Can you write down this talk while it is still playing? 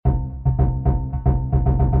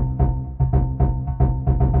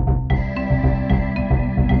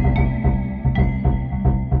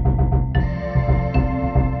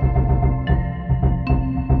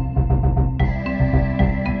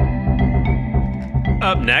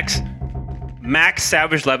Up next, Max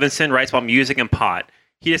Savage Levinson writes about music and pot.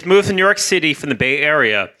 He just moved to New York City from the Bay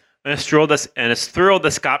Area and is thrilled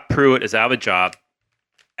that Scott Pruitt is out of a job,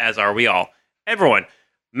 as are we all. Everyone,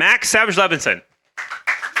 Max Savage Levinson.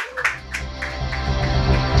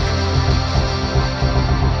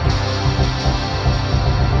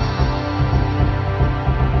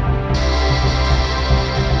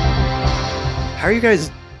 How are you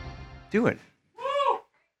guys doing?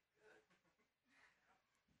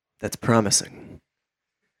 That's promising.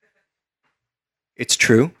 It's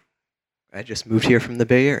true. I just moved here from the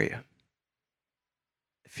Bay Area.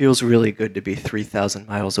 It feels really good to be 3,000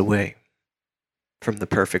 miles away from the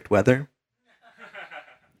perfect weather,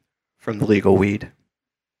 from the legal weed,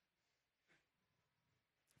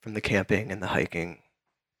 from the camping and the hiking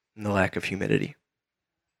and the lack of humidity.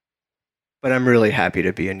 But I'm really happy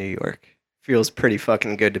to be in New York. Feels pretty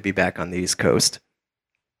fucking good to be back on the East Coast.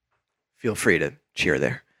 Feel free to cheer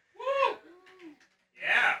there. Woo!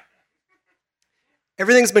 Yeah.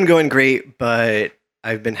 Everything's been going great, but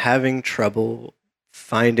I've been having trouble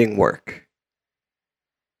finding work.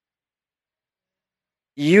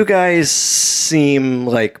 You guys seem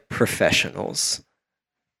like professionals.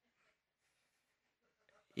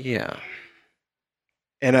 Yeah.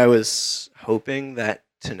 And I was hoping that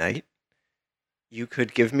tonight you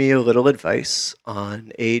could give me a little advice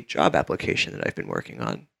on a job application that I've been working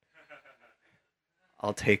on.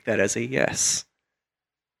 I'll take that as a yes.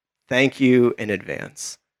 Thank you in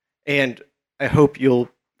advance. And I hope you'll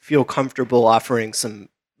feel comfortable offering some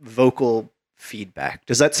vocal feedback.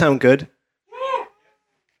 Does that sound good?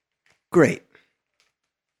 Great.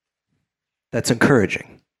 That's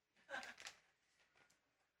encouraging.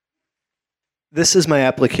 This is my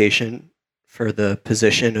application for the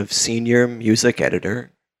position of senior music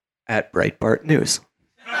editor at Breitbart News.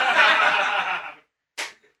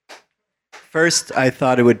 First, I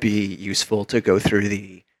thought it would be useful to go through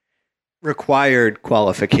the required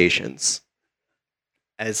qualifications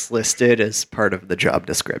as listed as part of the job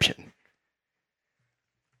description.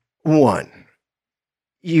 1,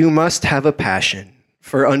 you must have a passion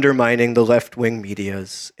for undermining the left-wing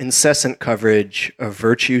media's incessant coverage of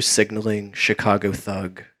virtue-signaling Chicago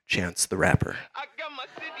thug Chance the Rapper.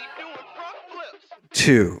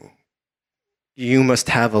 2, you must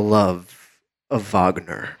have a love of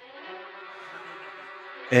Wagner.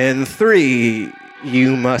 And 3,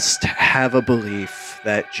 you must have a belief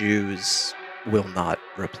that Jews will not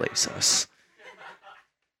replace us.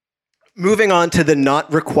 Moving on to the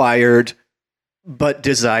not required but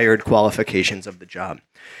desired qualifications of the job.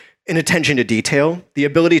 An attention to detail, the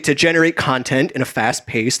ability to generate content in a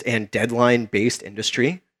fast-paced and deadline-based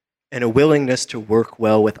industry, and a willingness to work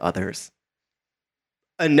well with others.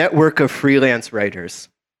 A network of freelance writers.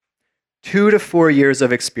 2 to 4 years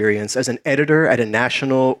of experience as an editor at a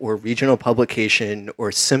national or regional publication, or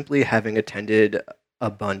simply having attended a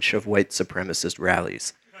bunch of white supremacist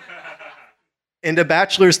rallies. And a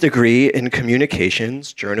bachelor's degree in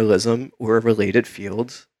communications, journalism, or a related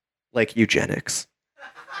field, like eugenics.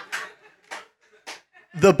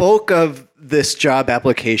 The bulk of this job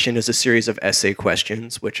application is a series of essay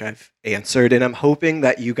questions, which I've answered, and I'm hoping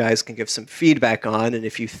that you guys can give some feedback on, and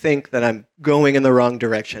if you think that I'm going in the wrong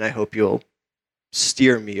direction, I hope you'll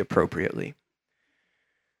steer me appropriately.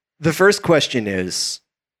 The first question is,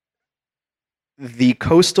 the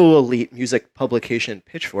coastal elite music publication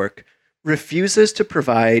Pitchfork refuses to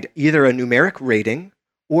provide either a numeric rating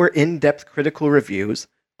or in-depth critical reviews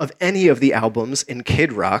of any of the albums in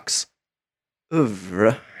Kid Rock's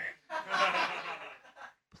oeuvre.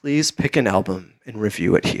 Please pick an album and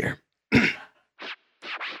review it here.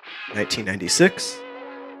 1996,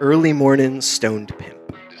 Early Morning Stoned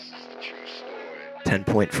Pimp.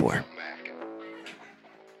 10.4.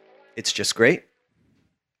 It's just great.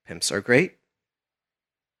 Pimps are great.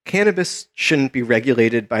 Cannabis shouldn't be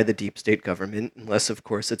regulated by the deep state government unless, of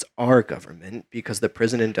course, it's our government, because the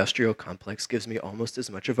prison industrial complex gives me almost as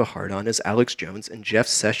much of a hard-on as Alex Jones, and Jeff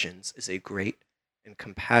Sessions is a great and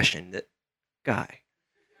compassionate guy.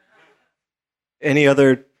 Any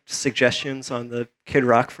other suggestions on the Kid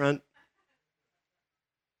Rock front?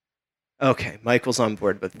 Okay, Michael's on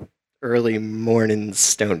board with Early Morning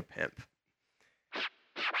Stone Pimp.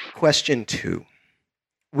 Question 2.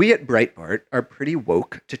 We at Breitbart are pretty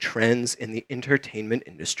woke to trends in the entertainment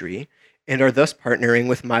industry and are thus partnering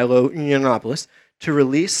with Milo Yiannopoulos to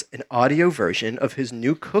release an audio version of his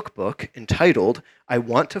new cookbook entitled I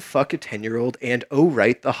Want to Fuck a 10-Year-Old and Oh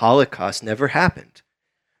Right, the Holocaust Never Happened.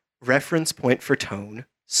 Reference point for tone,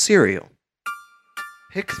 Serial.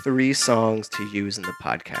 Pick 3 songs to use in the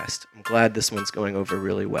podcast. I'm glad this one's going over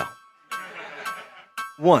really well.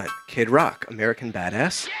 1. Kid Rock, American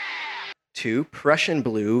Badass. 2. Prussian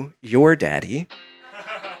Blue, Your Daddy.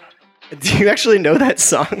 Do you actually know that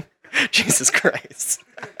song? Jesus Christ.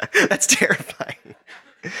 That's terrifying.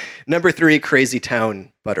 Number 3, Crazy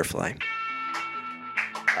Town, Butterfly.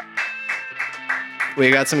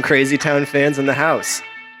 We got some Crazy Town fans in the house.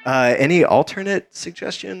 Any alternate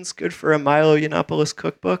suggestions? Good for a Milo Yiannopoulos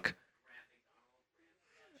cookbook?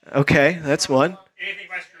 Okay, that's one. Anything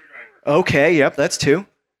by Screwdriver. Okay, yep, that's 2.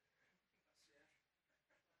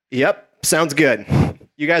 Yep, sounds good.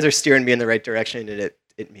 You guys are steering me in the right direction, and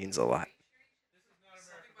it means a lot.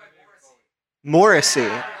 Morrissey.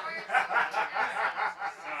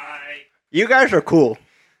 You guys are cool.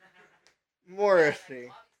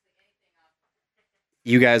 Morrissey.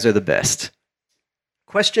 You guys are the best.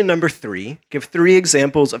 Question number 3. Give 3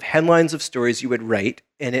 examples of headlines of stories you would write,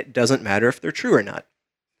 and it doesn't matter if they're true or not.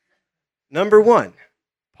 Number 1.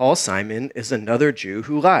 Paul Simon is another Jew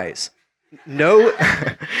who lies. No,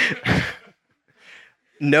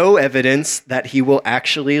 no evidence that he will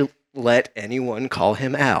actually let anyone call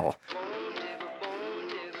him Al.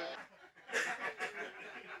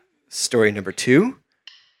 Story number 2.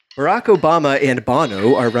 Barack Obama and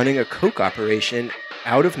Bono are running a coke operation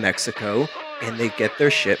out of Mexico, and they get their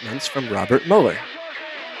shipments from Robert Mueller.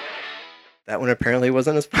 That one apparently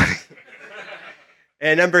wasn't as funny.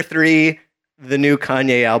 And number 3, the new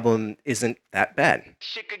Kanye album isn't that bad.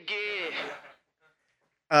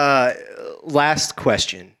 Last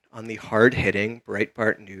question on the hard-hitting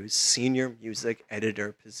Breitbart News senior music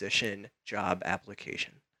editor position job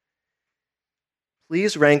application.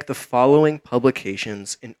 Please rank the following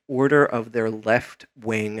publications in order of their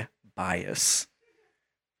left-wing bias.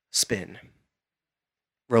 Spin.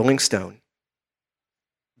 Rolling Stone.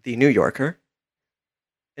 The New Yorker.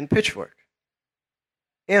 And Pitchfork.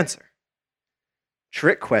 Answer.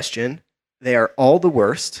 Trick question. They are all the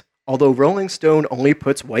worst, although Rolling Stone only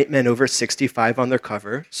puts white men over 65 on their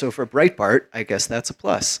cover, so for Breitbart, I guess that's a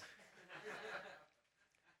plus.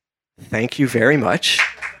 Thank you very much.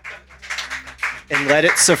 And let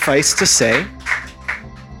it suffice to say,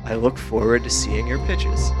 I look forward to seeing your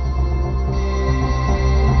pitches.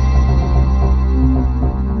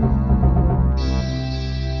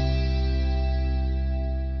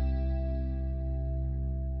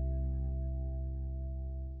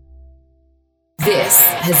 This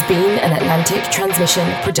has been an Atlantic Transmission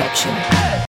production.